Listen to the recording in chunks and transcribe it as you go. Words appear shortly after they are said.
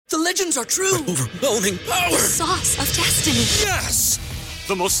The legends are true. Overwhelming power! Sauce of destiny. Yes!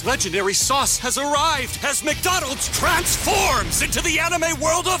 The most legendary sauce has arrived as McDonald's transforms into the anime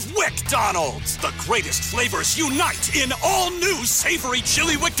world of WickDonald's. The greatest flavors unite in all new savory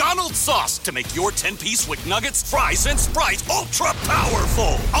chili McDonald's sauce to make your 10-piece Wick Nuggets, fries, and Sprite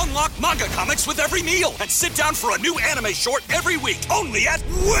ultra-powerful. Unlock manga comics with every meal and sit down for a new anime short every week only at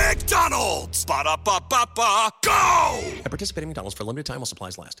WickDonald's. Ba-da-ba-ba-ba, go! At participating McDonald's for a limited time while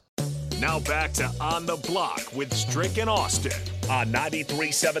supplies last. Now back to On the Block with Strick and Austin on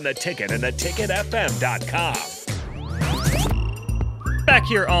 93.7 The Ticket and theticketfm.com. Back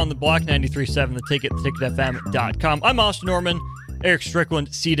here on the Block, 93.7 The Ticket, theticketfm.com. I'm Austin Norman, Eric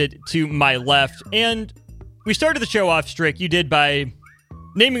Strickland seated to my left. And we started the show off, Strick, you did by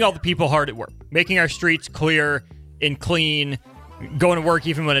naming all the people hard at work, making our streets clear and clean, going to work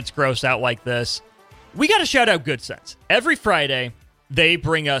even when it's gross out like this. We got to shout out Good Sense. Every Friday, they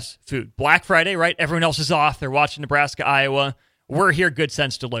bring us food. Black Friday, right? Everyone else is off. They're watching Nebraska, Iowa. We're here. Good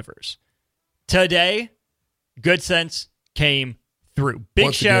Sense delivers. Today, Good Sense came through.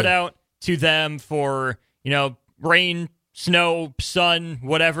 Big shout out to them for, rain, snow, sun,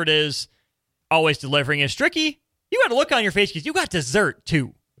 whatever it is, always delivering. And Stricky, you got a look on your face because you got dessert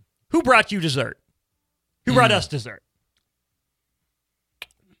too. Who brought you dessert? Who brought us dessert?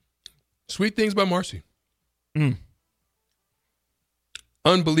 Sweet Things by Marcy.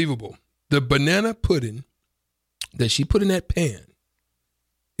 Unbelievable. The banana pudding that she put in that pan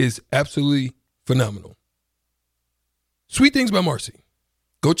is absolutely phenomenal. Sweet Things by Marcy.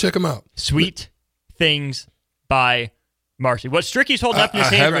 Go check them out. Sweet Things by Marcy. What Stricky's holding up in his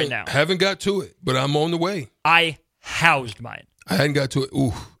hand right now. I haven't got to it, but I'm on the way. I housed mine. I hadn't got to it.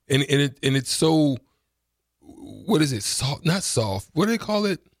 Ooh. And it's so, what is it? Soft, not soft. What do they call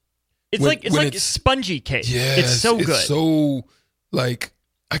it? It's like spongy cake. Yes, it's so good. It's so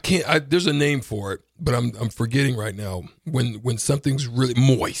there's a name for it, but I'm forgetting right now. When something's really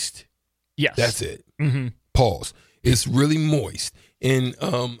moist. Yes. That's it. Mm-hmm. Pause. It's really moist. And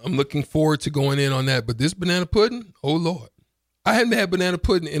I'm looking forward to going in on that. But this banana pudding, oh Lord. I hadn't had banana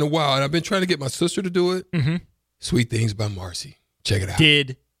pudding in a while, and I've been trying to get my sister to do it. Mm-hmm. Sweet Things by Marcy. Check it out.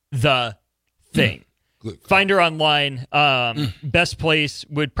 Did the thing. Find her online. Best place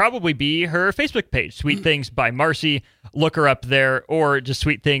would probably be her Facebook page, Sweet Things by Marcy. Look her up there, or just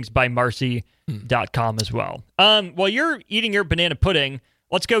sweetthingsbymarcy.com as well. While you're eating your banana pudding,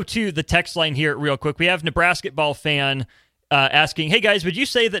 let's go to the text line here real quick. We have Nebraska ball fan asking, hey guys, would you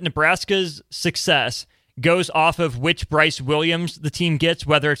say that Nebraska's success goes off of which Brice Williams the team gets,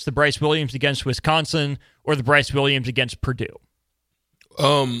 whether it's the Brice Williams against Wisconsin or the Brice Williams against Purdue?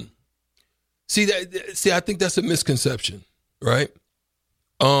 See, I think that's a misconception, right?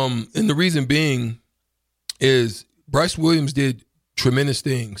 And the reason being is Brice Williams did tremendous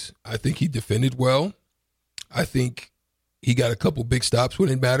things. I think he defended well. I think he got a couple big stops when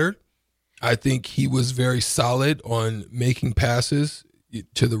it mattered. I think he was very solid on making passes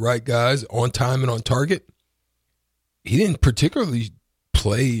to the right guys on time and on target. He didn't particularly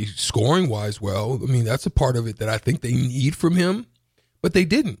play scoring-wise well. I mean, that's a part of it that I think they need from him, but they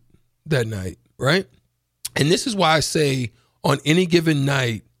didn't that night, right? And this is why I say on any given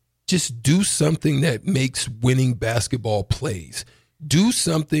night, just do something that makes winning basketball plays. Do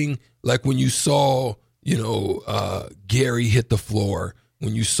something like when you saw, Gary hit the floor,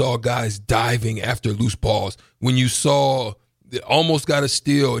 when you saw guys diving after loose balls, when you saw almost got a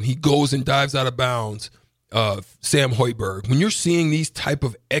steal and he goes and dives out of bounds, Sam Hoiberg. When you're seeing these type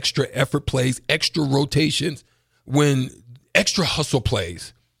of extra effort plays, extra rotations, when extra hustle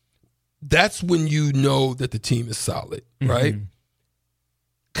plays, that's when you know that the team is solid, right?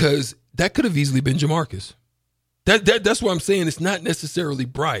 Because that could have easily been Jamarcus. That's what I'm saying. It's not necessarily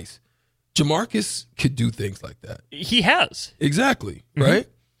Brice. Jamarcus could do things like that. He has. Exactly, right?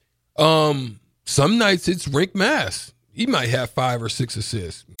 Some nights it's Rick Mass. He might have 5 or 6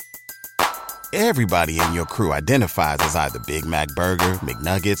 assists. Everybody in your crew identifies as either Big Mac Burger,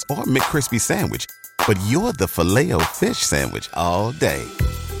 McNuggets, or McCrispy Sandwich. But you're the Filet-O-Fish Sandwich all day.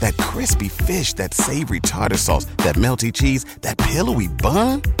 That crispy fish, that savory tartar sauce, that melty cheese, that pillowy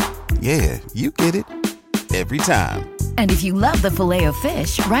bun. Yeah, you get it. Every time. And if you love the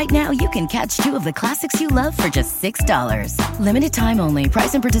Filet-O-Fish, right now you can catch 2 of the classics you love for just $6. Limited time only.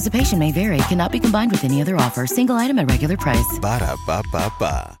 Price and participation may vary. Cannot be combined with any other offer. Single item at regular price.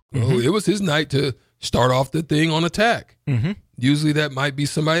 Ba-da-ba-ba-ba. Oh, it was his night to start off the thing on attack. Usually that might be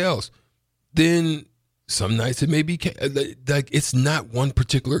somebody else. Then some nights it may be like it's not one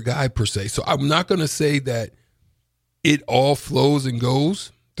particular guy per se. So I'm not going to say that it all flows and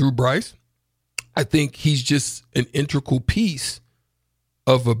goes through Brice. I think he's just an integral piece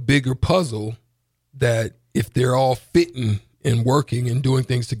of a bigger puzzle that if they're all fitting and working and doing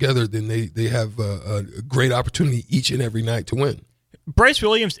things together, then they have a great opportunity each and every night to win. Brice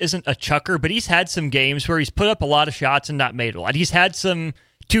Williams isn't a chucker, but he's had some games where he's put up a lot of shots and not made a lot. He's had some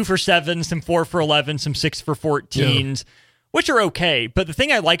 2 for 7, some 4 for 11, some 6 for 14s, which are okay. But the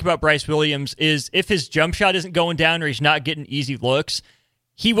thing I like about Brice Williams is if his jump shot isn't going down or he's not getting easy looks,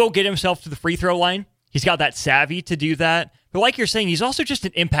 he will get himself to the free throw line. He's got that savvy to do that. But like you're saying, he's also just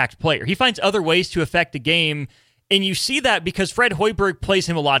an impact player. He finds other ways to affect the game, and you see that because Fred Hoiberg plays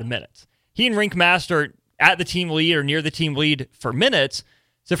him a lot of minutes. He and Rink Master at the team lead or near the team lead for minutes.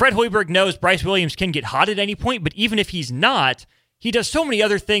 So Fred Hoiberg knows Brice Williams can get hot at any point, but even if he's not, he does so many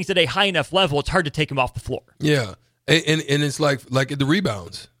other things at a high enough level, it's hard to take him off the floor. Yeah. And it's like at the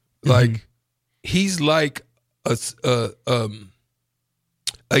rebounds. Like he's like a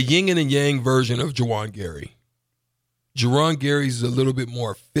yin and a yang version of Juwan Gary. Juwan Gary's a little bit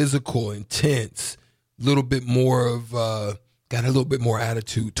more physical, intense, a little bit more of got a little bit more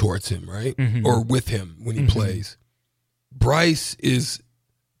attitude towards him, right? Or with him when he plays. Brice is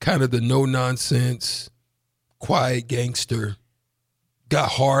kind of the no-nonsense, quiet gangster.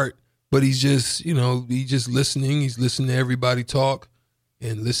 Got heart, but he's just, he's just listening. He's listening to everybody talk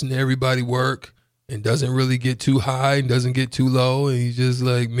and listen to everybody work and doesn't really get too high and doesn't get too low. And he's just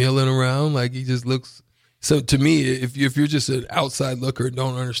like milling around. Like he just looks. So to me, if you're just an outside looker and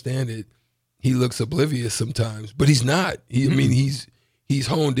don't understand it, he looks oblivious sometimes, but he's not. I mean, he's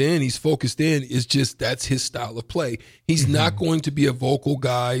honed in, he's focused in. It's just that's his style of play. He's not going to be a vocal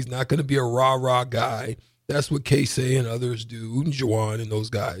guy. He's not going to be a rah-rah guy. That's what Casey and others do, and Juwan and those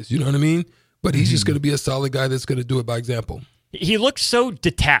guys. You know what I mean? But he's just going to be a solid guy that's going to do it by example. He looks so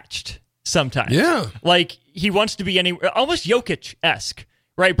detached sometimes. Yeah. Like he wants to be almost Jokic-esque,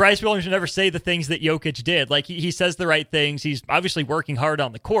 right? Brice Williams would never say the things that Jokic did. Like he says the right things. He's obviously working hard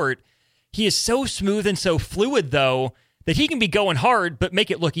on the court. He is so smooth and so fluid, though, that he can be going hard but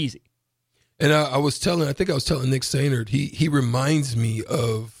make it look easy. And I think I was telling Nick Sainert, he reminds me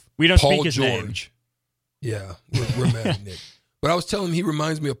of we don't Paul speak his George. Name. Yeah, we're mad at Nick. But I was telling him he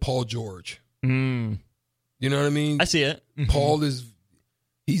reminds me of Paul George. You know what I mean? I see it. Paul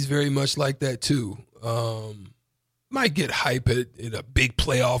he's very much like that too. Might get hype in a big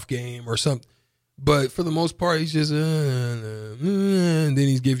playoff game or something. But for the most part, he's just, and then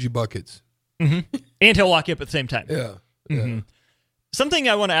he gives you buckets. And he'll lock you up at the same time. Yeah. Something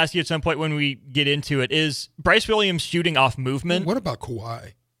I want to ask you at some point when we get into it is Brice Williams shooting off movement. What about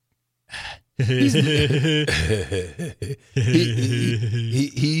Kawhi?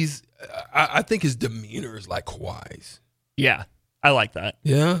 I think his demeanor is like Kawhi's. Yeah, I like that.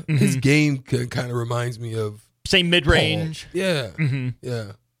 Yeah? His game kind of reminds me of same mid-range. Paul.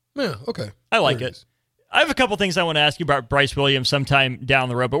 Yeah. Yeah, okay. I like it. I have a couple things I want to ask you about Brice Williams sometime down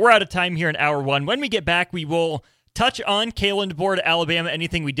the road, but we're out of time here in hour one. When we get back, we will touch on Kalen DeBoer to Alabama,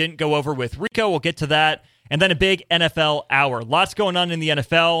 anything we didn't go over with Rico. We'll get to that. And then a big NFL hour. Lots going on in the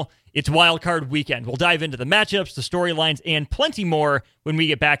NFL. It's Wild Card Weekend. We'll dive into the matchups, the storylines, and plenty more when we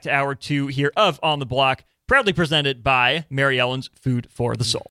get back to hour two here of On the Block, proudly presented by Mary Ellen's Food for the Soul.